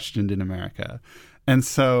unquestioned in America. And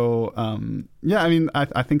so,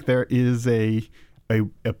 I think there is a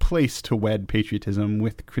place to wed patriotism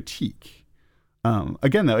with critique.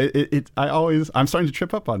 Again, though, I'm starting to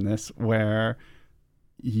trip up on this, where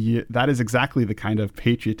that is exactly the kind of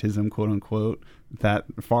patriotism, quote unquote, that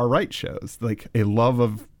far right shows, like a love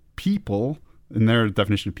of people. And their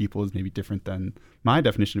definition of people is maybe different than my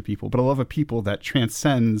definition of people, but a love of people that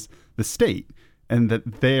transcends the state, and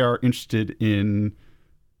that they are interested in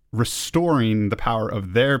restoring the power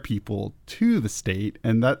of their people to the state.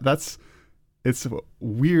 And it's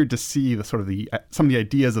weird to see some of the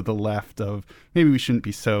ideas of the left of maybe we shouldn't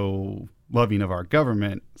be so loving of our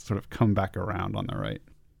government sort of come back around on the right.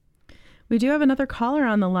 We do have another caller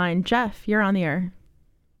on the line. Jeff, you're on the air.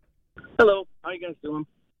 Hello. How you guys doing?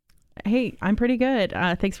 Hey, I'm pretty good.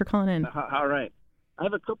 Thanks for calling in. All right. I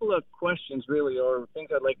have a couple of questions, really, or things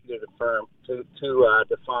I'd like you to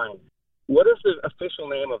define. What is the official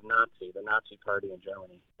name of Nazi, the Nazi Party in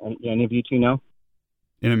Germany? Any of you two know?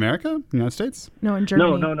 In America? In the United States? No, in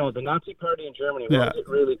Germany. No. The Nazi Party in Germany. What is it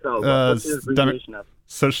really called? What's the abbreviation of?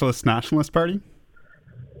 Socialist Nationalist Party?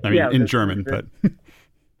 I mean, in German, but...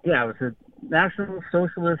 Yeah, it was the National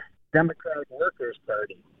Socialist Democratic Workers'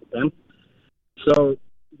 Party. Okay? So...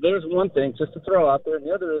 there's one thing just to throw out there, and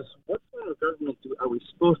the other is, what kind of government are we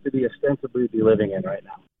supposed to be ostensibly living in right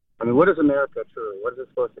now? I mean, what is America truly? What is it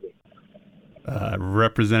supposed to be?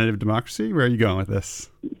 Representative democracy? Where are you going with this?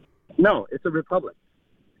 No, it's a republic.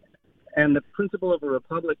 And the principle of a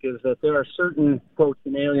republic is that there are certain, quote,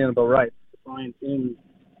 inalienable rights defined in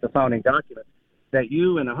the founding document that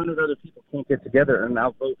you and 100 other people can't get together and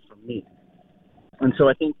outvote from me. And so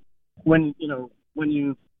I think when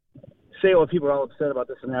you say, well, people are all upset about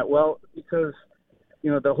this and that. Well, because,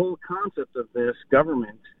 the whole concept of this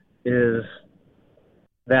government is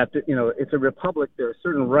that, it's a republic. There are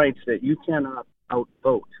certain rights that you cannot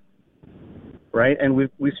outvote, right? And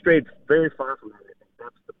we've strayed very far from that, I think.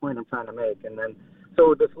 That's the point I'm trying to make. And then,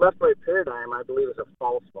 so this left-right paradigm, I believe, is a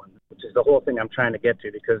false one, which is the whole thing I'm trying to get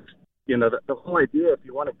to, because, the whole idea, if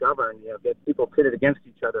you want to govern, get people pitted against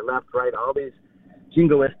each other, left, right, all these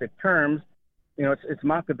jingoistic terms, it's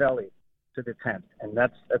Machiavelli to the 10th, and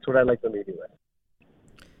that's what I'd like to leave you with.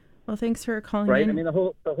 Well, thanks for calling in. Right? in. I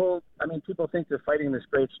mean, people think they're fighting this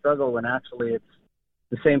great struggle when actually it's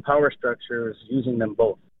the same power structure is using them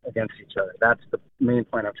both against each other. That's the main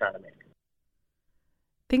point I'm trying to make.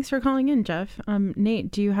 Thanks for calling in, Jeff. Nate,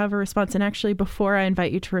 do you have a response? And actually, before I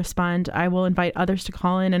invite you to respond, I will invite others to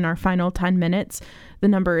call in our final 10 minutes. The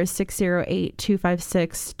number is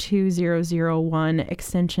 608-256-2001,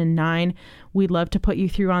 extension 9. We'd love to put you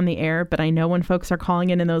through on the air, but I know when folks are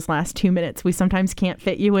calling in those last 2 minutes, we sometimes can't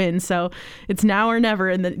fit you in. So it's now or never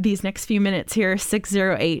in these next few minutes here,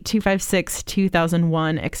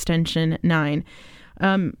 608-256-2001, extension 9.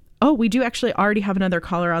 We do actually already have another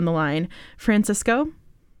caller on the line. Francisco?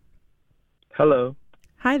 Hello.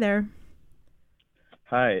 Hi there.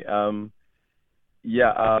 Hi.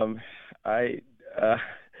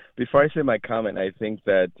 Before I say my comment, I think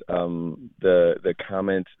that the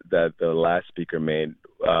comment that the last speaker made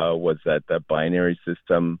was that the binary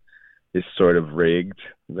system is sort of rigged,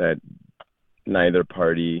 that neither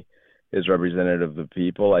party is representative of the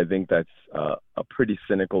people. I think that's a pretty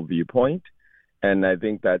cynical viewpoint, and I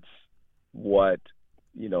think that's what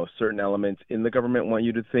certain elements in the government want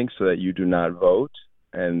you to think, so that you do not vote,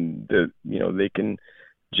 and they can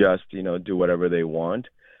just do whatever they want.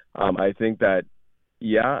 I think that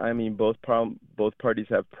both parties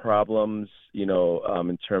have problems,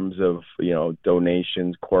 in terms of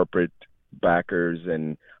donations, corporate backers,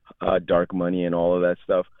 and dark money and all of that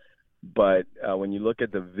stuff. But when you look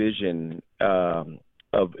at the vision of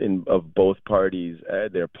both parties,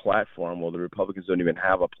 their platform, well, the Republicans don't even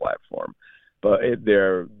have a platform, but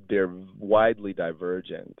they're widely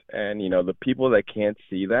divergent. And the people that can't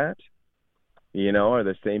see that, are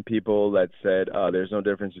the same people that said there's no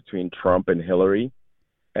difference between Trump and Hillary.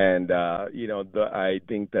 And I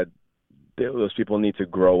think that those people need to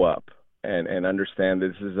grow up and understand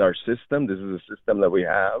this is our system. This is a system that we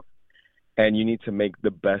have, and you need to make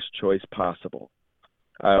the best choice possible.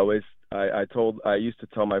 I used to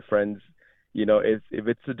tell my friends, if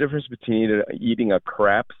it's the difference between eating a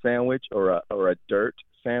crap sandwich or a dirt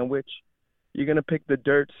sandwich, you're going to pick the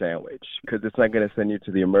dirt sandwich because it's not going to send you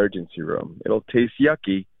to the emergency room. It'll taste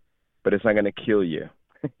yucky, but it's not going to kill you,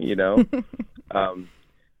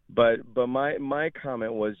 But my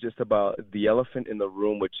comment was just about the elephant in the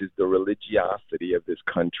room, which is the religiosity of this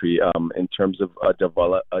country in terms of a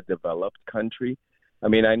developed country. I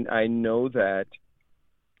mean, I know that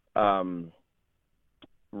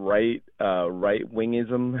right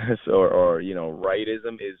wingism or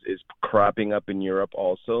rightism is cropping up in Europe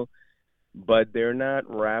also, but they're not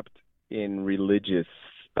wrapped in religious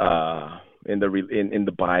in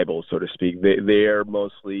the Bible, so to speak. They are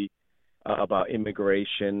mostly about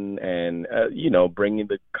immigration and bringing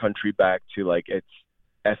the country back to like its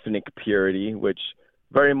ethnic purity, which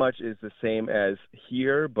very much is the same as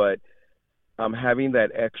here, but having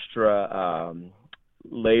that extra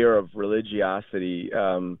layer of religiosity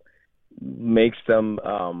makes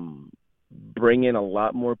them bring in a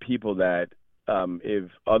lot more people that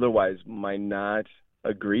if otherwise might not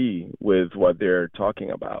agree with what they're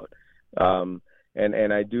talking about.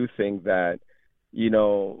 And I do think that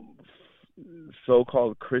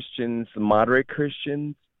so-called Christians, moderate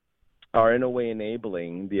Christians, are in a way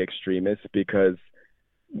enabling the extremists because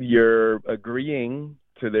you're agreeing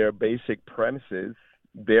to their basic premises.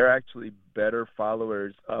 They're actually better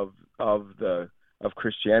followers of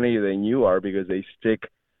Christianity than you are because they stick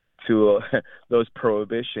to those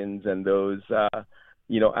prohibitions and those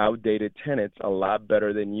outdated tenets a lot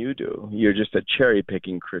better than you do. You're just a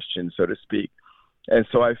cherry-picking Christian, so to speak. And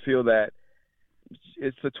so I feel that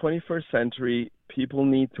it's the 21st century. People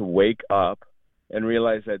need to wake up and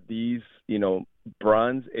realize that these,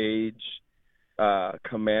 Bronze Age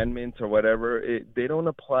commandments or whatever, they don't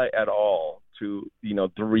apply at all to,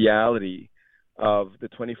 the reality of the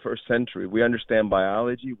 21st century. We understand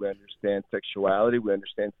biology, we understand sexuality, we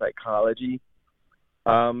understand psychology,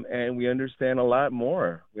 and we understand a lot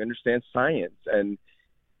more. We understand science. And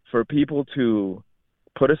for people to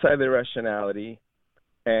put aside their rationality,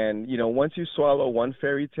 and, once you swallow one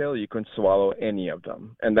fairy tale, you can swallow any of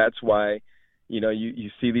them. And that's why, you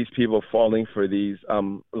see these people falling for these,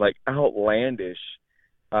 outlandish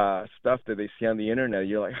stuff that they see on the internet.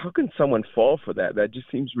 You're like, how can someone fall for that? That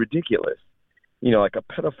just seems ridiculous. Like a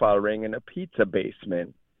pedophile ring in a pizza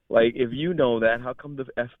basement. Like, if you know that, how come the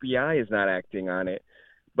FBI is not acting on it?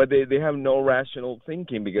 But they have no rational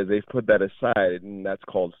thinking because they've put that aside, and that's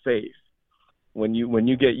called faith. When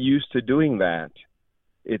you get used to doing that,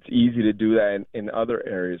 it's easy to do that in other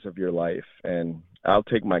areas of your life. And I'll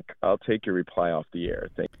take your reply off the air.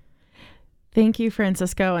 Thank you,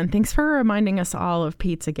 Francisco, and thanks for reminding us all of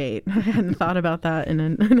Pizzagate. I hadn't thought about that in a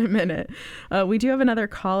minute. We do have another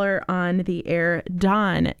caller on the air.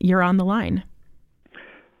 Don, you're on the line.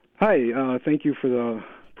 Hi, thank you for the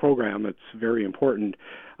program. It's very important.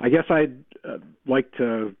 I guess I'd like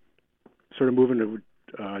to sort of move in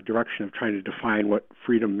a direction of trying to define what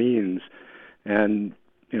freedom means. And,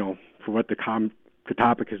 for what the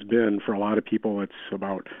topic has been for a lot of people, it's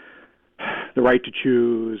about the right to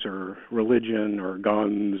choose or religion or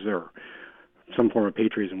guns or some form of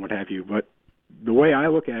patriotism, what have you. But the way I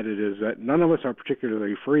look at it is that none of us are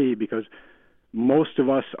particularly free because most of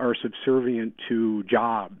us are subservient to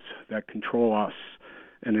jobs that control us.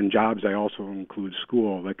 And in jobs, I also include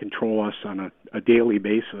school, that control us on a daily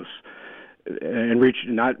basis and reach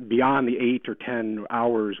not beyond the 8 or 10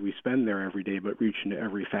 hours we spend there every day, but reach into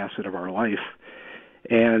every facet of our life.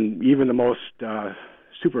 And even the most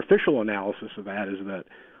superficial analysis of that is that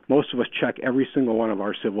most of us check every single one of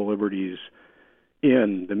our civil liberties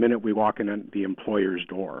in the minute we walk in the employer's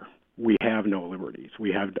door. we have no liberties.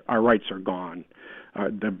 Our rights are gone.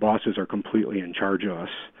 The bosses are completely in charge of us.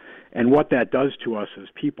 And what that does to us as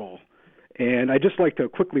people. And I'd just like to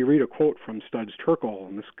quickly read a quote from Studs Terkel,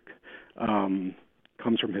 and this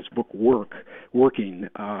comes from his book Working,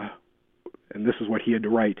 and this is what he had to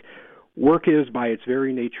write. Work is by its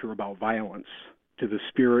very nature about violence, to the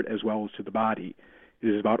spirit as well as to the body. It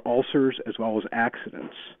is about ulcers as well as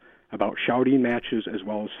accidents, about shouting matches as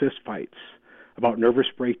well as fistfights, about nervous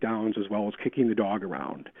breakdowns as well as kicking the dog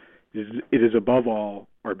around. It is above all,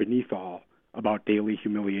 or beneath all, about daily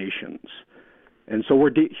humiliations. And so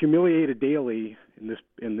we're humiliated daily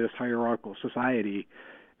in this hierarchical society.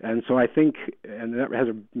 And so I think, and that has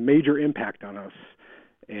a major impact on us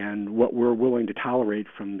and what we're willing to tolerate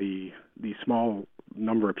from the small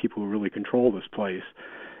number of people who really control this place.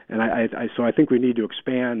 And so I think we need to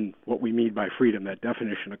expand what we mean by freedom, that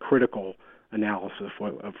definition, a critical analysis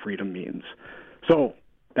of freedom means. So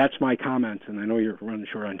that's my comment, and I know you're running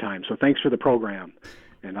short on time. So thanks for the program,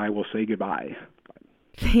 and I will say goodbye.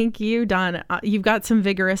 Thank you, Don. You've got some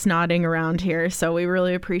vigorous nodding around here, so we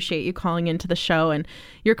really appreciate you calling into the show. And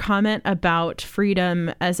your comment about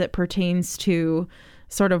freedom as it pertains to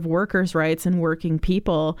sort of workers' rights and working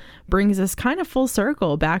people brings us kind of full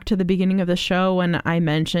circle back to the beginning of the show when I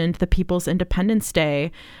mentioned the People's Independence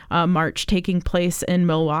Day march taking place in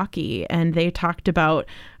Milwaukee. And they talked about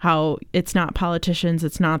how it's not politicians,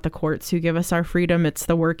 it's not the courts who give us our freedom, it's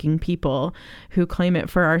the working people who claim it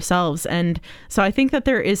for ourselves. And so I think that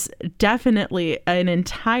there is definitely an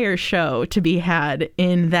entire show to be had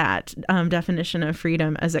in that definition of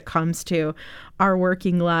freedom as it comes to our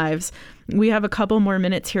working lives. We have a couple more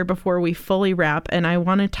minutes here before we fully wrap, and I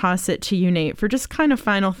want to toss it to you, Nate, for just kind of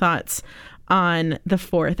final thoughts on the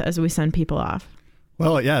 4th as we send people off.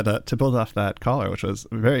 Well, yeah, to build off that caller, which was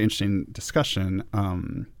a very interesting discussion.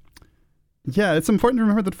 Yeah, it's important to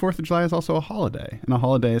remember that 4th of July is also a holiday, and a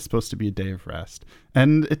holiday is supposed to be a day of rest.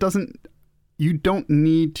 And you don't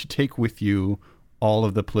need to take with you all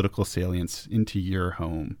of the political salience into your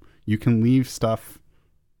home. You can leave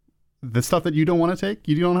the stuff that you don't want to take,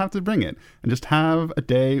 you don't have to bring it. And just have a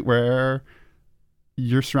day where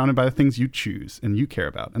you're surrounded by the things you choose and you care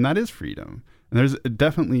about. And that is freedom. And there's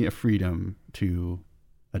definitely a freedom to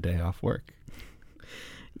a day off work.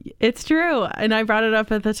 It's true. And I brought it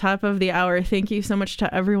up at the top of the hour. Thank you so much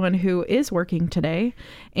to everyone who is working today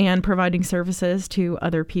and providing services to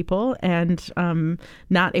other people and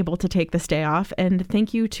not able to take this day off. And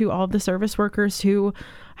thank you to all the service workers who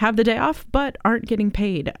have the day off but aren't getting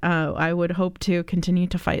paid. I would hope to continue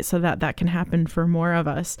to fight so that can happen for more of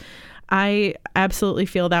us. I absolutely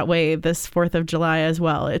feel that way this 4th of July as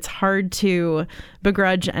well. It's hard to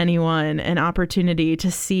begrudge anyone an opportunity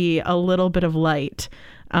to see a little bit of light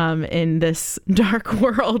in this dark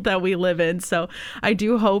world that we live in. So I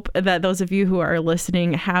do hope that those of you who are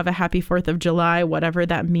listening have a happy 4th of July, whatever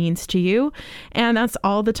that means to you. And that's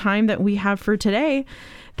all the time that we have for today.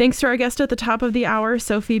 Thanks to our guest at the top of the hour,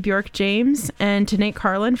 Sophie Bjork-James, and to Nate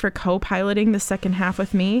Carlin for co-piloting the second half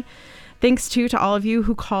with me. Thanks to all of you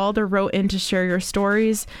who called or wrote in to share your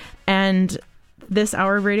stories. And this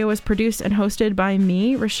hour of radio was produced and hosted by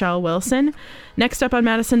me, Rochelle Wilson. Next up on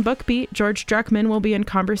Madison Book Beat, George Druckman will be in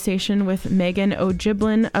conversation with Megan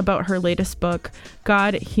O'Giblin about her latest book,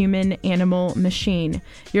 God, Human, Animal, Machine.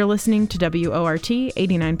 You're listening to WORT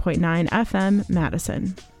 89.9 FM,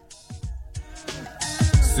 Madison.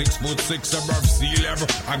 6'6" above sea level.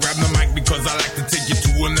 I grab the mic because I like to take you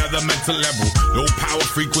to another mental level. Low power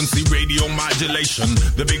frequency radio modulation.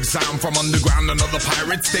 The big sound from underground, another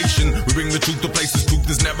pirate station. We bring the truth to places truth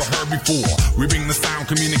is never heard before. We bring the sound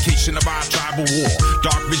communication of our tribal war.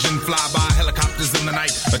 Dark vision fly by helicopters in the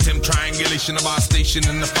night. Attempt triangulation of our station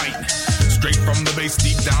in the fight. Straight from the base,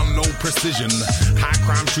 deep down, no precision. High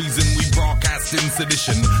crime treason, we broadcast in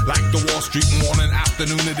sedition. Like the Wall Street morning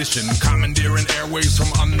afternoon edition. Commandeering airwaves from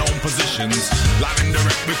unknown positions. Live and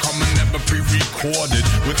direct, we come and never pre-recorded.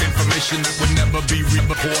 With information that would never be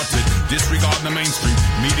re-recorded. Disregard the mainstream,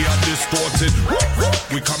 media distorted.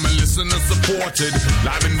 We come and listen and supported.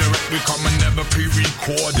 Live and direct, we come and never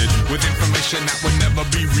pre-recorded. With information that would never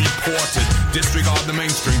be reported. Disregard the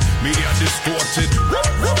mainstream, media distorted.